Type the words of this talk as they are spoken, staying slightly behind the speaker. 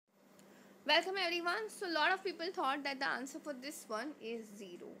Welcome everyone. So a lot of people thought that the answer for this one is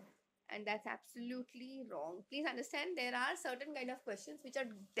 0, and that's absolutely wrong. Please understand there are certain kind of questions which are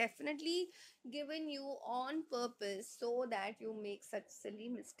definitely given you on purpose so that you make such silly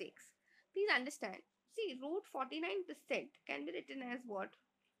mistakes. Please understand. See, root 49% can be written as what?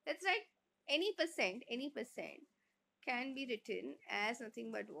 That's right. Any percent can be written as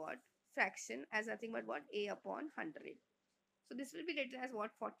nothing but what? Fraction as nothing but what? A upon 100. So this will be written as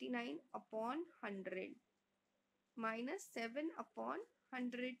what? 49 upon 100 minus 7 upon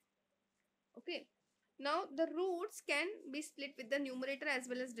 100. Okay. Now the roots can be split with the numerator as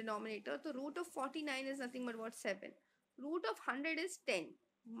well as denominator. So root of 49 is nothing but what? 7. Root of 100 is 10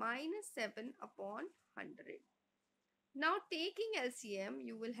 minus 7 upon 100. Now taking LCM,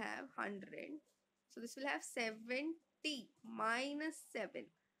 you will have 100. So this will have 70 minus 7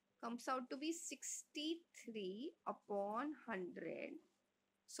 comes out to be 63 upon 100.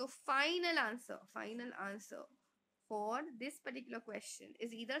 So final answer for this particular question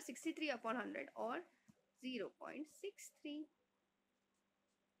is either 63 upon 100 or 0.63.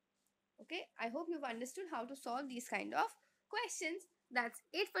 Okay, I hope you've understood how to solve these kind of questions. That's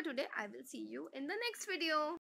it for today. I will see you in the next video.